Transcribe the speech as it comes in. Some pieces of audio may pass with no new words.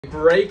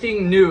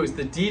Breaking news,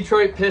 the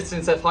Detroit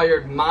Pistons have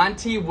hired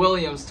Monty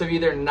Williams to be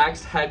their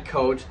next head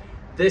coach.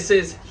 This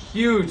is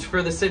huge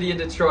for the city of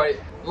Detroit.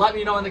 Let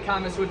me know in the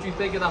comments what you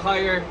think of the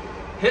hire.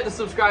 Hit the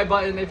subscribe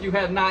button if you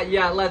have not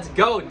yet. Let's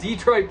go,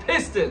 Detroit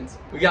Pistons.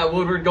 We got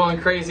Woodward going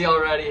crazy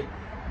already.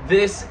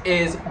 This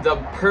is the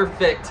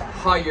perfect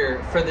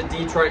hire for the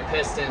Detroit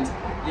Pistons.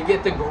 You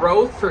get the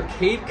growth for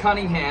Cade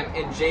Cunningham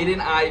and Jaden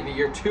Ivey,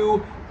 your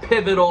two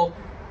pivotal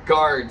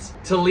guards,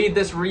 to lead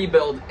this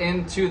rebuild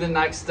into the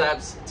next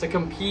steps to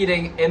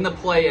competing in the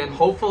play-in,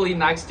 hopefully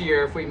next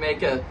year if we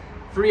make a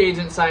free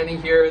agent signing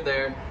here or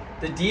there.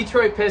 The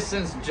Detroit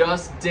Pistons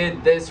just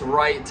did this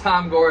right.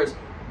 Tom Gores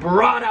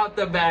brought out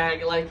the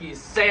bag like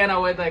he's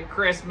Santa with a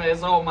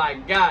Christmas. Oh my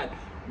God.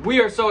 We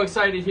are so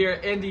excited here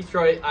in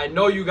Detroit. I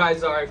know you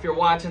guys are. If you're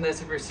watching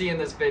this, if you're seeing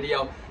this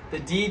video, the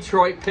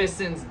Detroit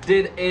Pistons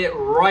did it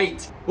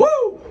right.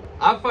 Woo!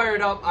 I'm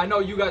fired up. I know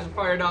you guys are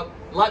fired up.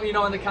 Let me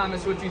know in the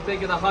comments what you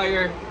think of the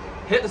hire.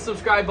 Hit the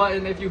subscribe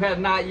button if you have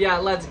not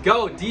yet. Let's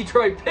go,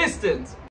 Detroit Pistons.